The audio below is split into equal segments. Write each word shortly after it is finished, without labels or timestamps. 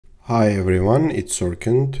Hi everyone, it's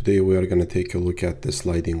Sorkin. Today we are going to take a look at the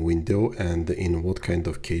sliding window and in what kind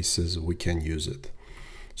of cases we can use it.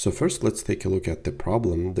 So first let's take a look at the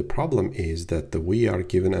problem. The problem is that we are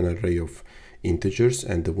given an array of integers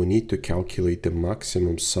and we need to calculate the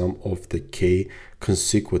maximum sum of the k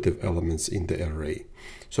consecutive elements in the array.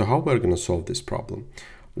 So how we're going to solve this problem?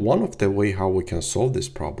 One of the way how we can solve this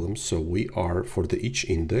problem, so we are for each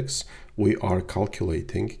index we are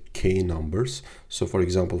calculating k numbers. So for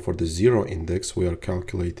example, for the 0 index we are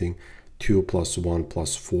calculating 2 plus 1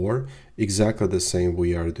 plus 4, exactly the same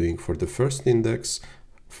we are doing for the first index,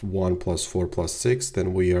 1 plus 4 plus 6,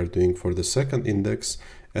 then we are doing for the second index,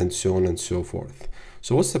 and so on and so forth.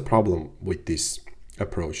 So what's the problem with this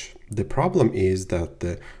approach? The problem is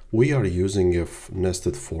that we are using a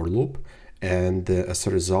nested for loop, and as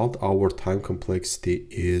a result our time complexity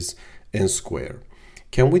is n squared.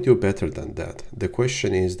 Can we do better than that? The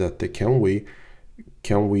question is that can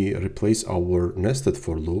we replace our nested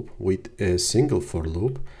for loop with a single for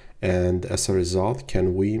loop, and as a result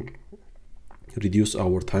can we reduce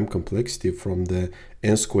our time complexity from the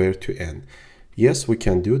n squared to n? Yes, we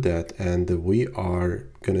can do that, and we are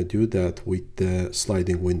going to do that with the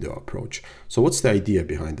sliding window approach. So what's the idea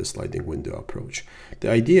behind the sliding window approach? The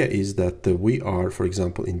idea is that we are, for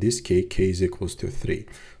example, in this case, k is equals to 3.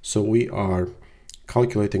 So we are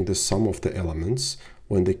calculating the sum of the elements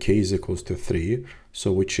when the k is equals to 3,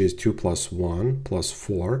 so which is 2 plus 1 plus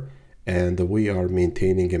 4, and we are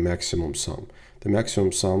maintaining a maximum sum. The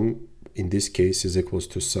maximum sum in this case is equals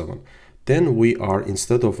to 7. Then we are,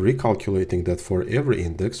 instead of recalculating that for every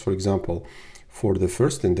index, for example, for the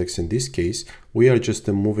first index in this case, we are just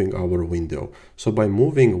moving our window. So by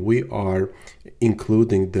moving, we are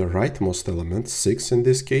including the rightmost element, 6 in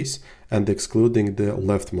this case, and excluding the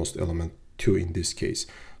leftmost element, 2 in this case.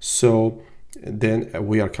 So then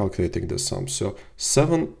we are calculating the sum. So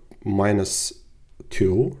 7 minus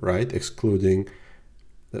 2, right, excluding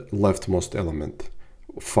the leftmost element,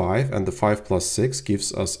 5, and the 5 plus 6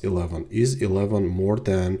 gives us 11. Is 11 more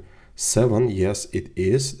than 7? Yes, it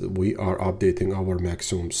is. We are updating our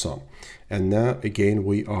maximum sum. And now again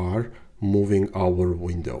we are moving our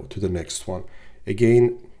window to the next one.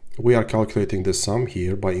 Again, we are calculating the sum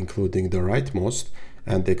here by including the rightmost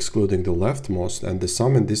and excluding the leftmost, and the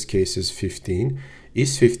sum in this case is 15.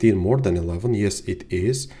 Is 15 more than 11? Yes, it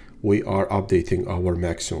is. We are updating our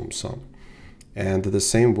maximum sum. And the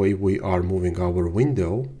same way we are moving our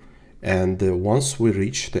window, and once we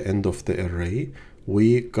reach the end of the array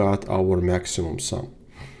we got our maximum sum.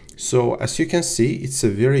 So as you can see, it's a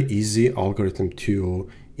very easy algorithm to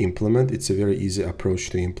implement. It's a very easy approach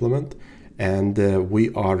to implement, and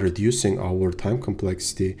we are reducing our time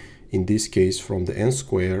complexity in this case from the n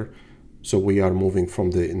squared. So we are moving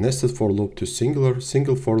from the nested for loop to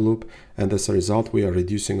single for loop, and as a result we are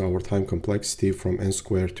reducing our time complexity from n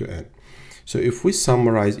squared to n. So if we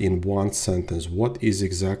summarize in one sentence what is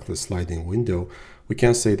exactly sliding window, we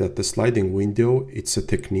can say that the sliding window, it's a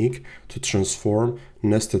technique to transform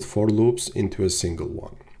nested for loops into a single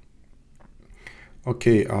one.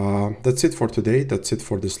 Okay, that's it for today. That's it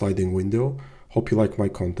for the sliding window. Hope you like my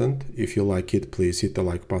content. If you like it, please hit the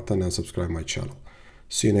like button and subscribe my channel.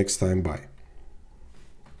 See you next time. Bye.